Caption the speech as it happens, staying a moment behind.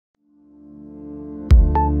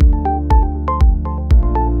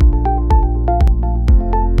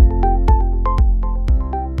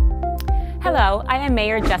Hello, I am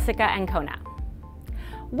Mayor Jessica Ancona.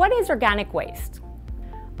 What is organic waste?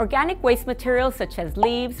 Organic waste materials such as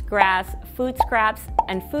leaves, grass, food scraps,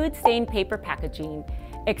 and food-stained paper packaging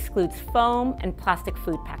excludes foam and plastic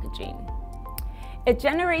food packaging. It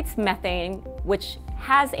generates methane, which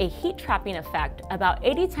has a heat-trapping effect about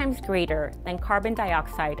 80 times greater than carbon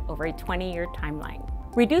dioxide over a 20-year timeline.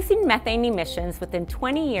 Reducing methane emissions within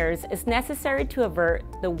 20 years is necessary to avert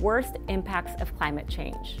the worst impacts of climate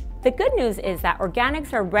change. The good news is that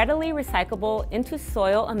organics are readily recyclable into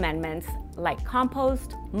soil amendments like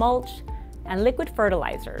compost, mulch, and liquid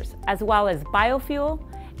fertilizers, as well as biofuel,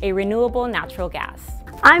 a renewable natural gas.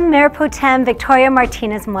 I'm Mayor Pro Tem Victoria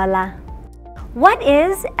Martinez Muela. What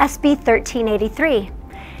is SB 1383?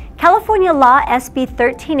 California Law SB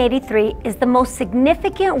 1383 is the most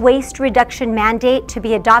significant waste reduction mandate to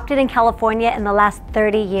be adopted in California in the last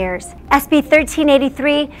 30 years. SB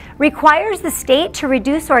 1383 requires the state to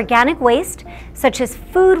reduce organic waste, such as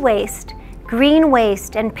food waste, green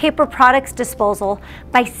waste, and paper products disposal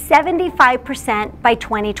by 75% by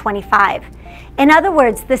 2025. In other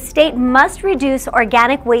words, the state must reduce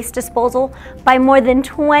organic waste disposal by more than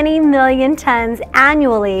 20 million tons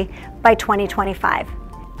annually by 2025.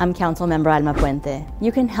 I'm Councilmember Alma Puente.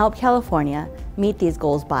 You can help California meet these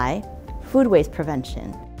goals by food waste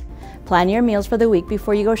prevention. Plan your meals for the week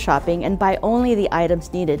before you go shopping and buy only the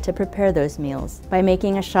items needed to prepare those meals. By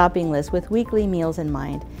making a shopping list with weekly meals in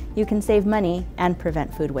mind, you can save money and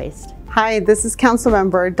prevent food waste. Hi, this is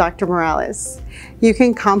Councilmember Dr. Morales. You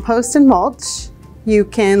can compost and mulch. You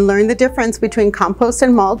can learn the difference between compost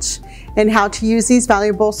and mulch and how to use these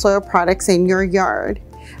valuable soil products in your yard.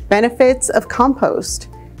 Benefits of compost.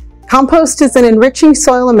 Compost is an enriching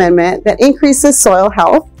soil amendment that increases soil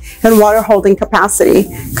health and water holding capacity.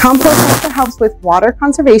 Compost also helps with water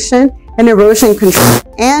conservation and erosion control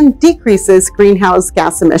and decreases greenhouse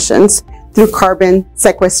gas emissions through carbon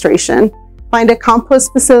sequestration. Find a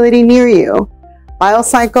compost facility near you.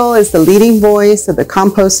 BioCycle is the leading voice of the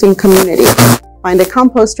composting community. Find a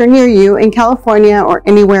composter near you in California or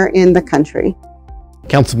anywhere in the country.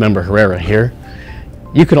 Councilmember Herrera here.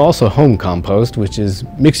 You can also home compost, which is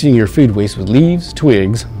mixing your food waste with leaves,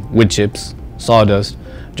 twigs, wood chips, sawdust,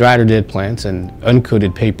 dried or dead plants, and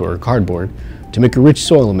uncoated paper or cardboard to make a rich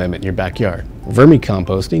soil amendment in your backyard.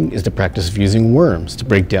 Vermicomposting is the practice of using worms to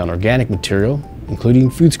break down organic material, including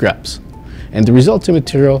food scraps. And the resulting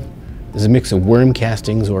material is a mix of worm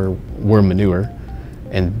castings or worm manure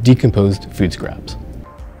and decomposed food scraps.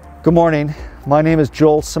 Good morning. My name is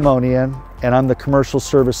Joel Simonian, and I'm the Commercial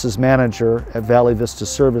Services Manager at Valley Vista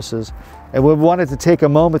Services. And we wanted to take a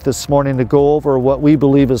moment this morning to go over what we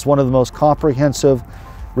believe is one of the most comprehensive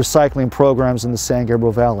recycling programs in the San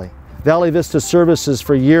Gabriel Valley. Valley Vista Services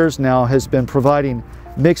for years now has been providing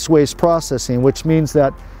mixed waste processing, which means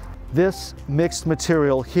that this mixed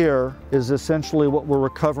material here is essentially what we're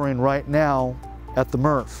recovering right now at the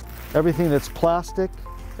MRF. Everything that's plastic,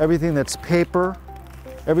 everything that's paper,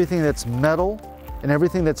 everything that's metal, and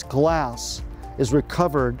everything that's glass is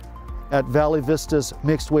recovered at Valley Vista's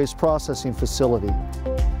mixed waste processing facility.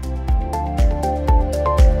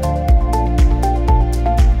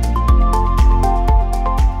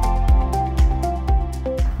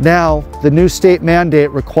 Now, the new state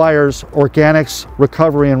mandate requires organics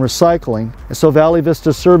recovery and recycling, and so Valley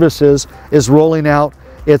Vista Services is rolling out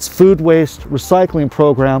its food waste recycling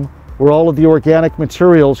program where all of the organic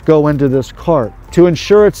materials go into this cart. To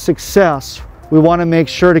ensure its success, we want to make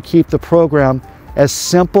sure to keep the program as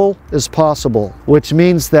simple as possible, which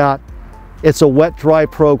means that it's a wet-dry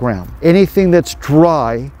program. Anything that's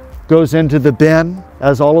dry goes into the bin,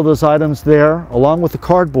 as all of those items there, along with the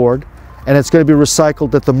cardboard, and it's going to be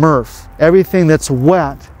recycled at the MRF. Everything that's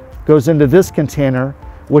wet goes into this container,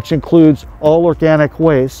 which includes all organic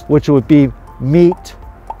waste, which would be meat,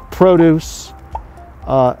 produce,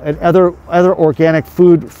 and other organic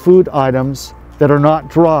food items that are not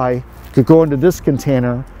dry could go into this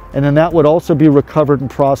container, and then that would also be recovered and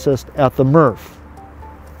processed at the MRF.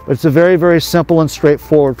 But it's a very, very simple and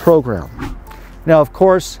straightforward program. Now, of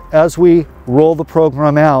course, as we roll the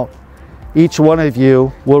program out, each one of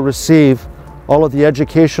you will receive all of the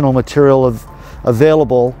educational material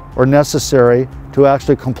available or necessary to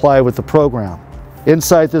actually comply with the program.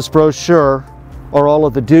 Inside this brochure are all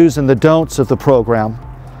of the do's and the don'ts of the program,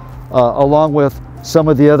 along with some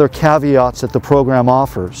of the other caveats that the program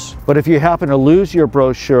offers. But if you happen to lose your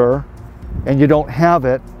brochure and you don't have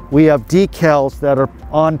it, we have decals that are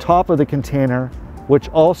on top of the container, which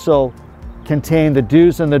also contain the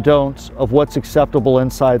do's and the don'ts of what's acceptable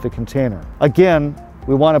inside the container. Again,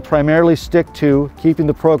 we want to primarily stick to keeping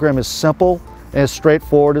the program as simple and as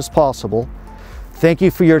straightforward as possible. Thank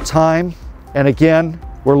you for your time And again,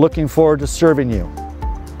 we're looking forward to serving you.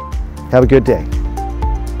 Have a good day.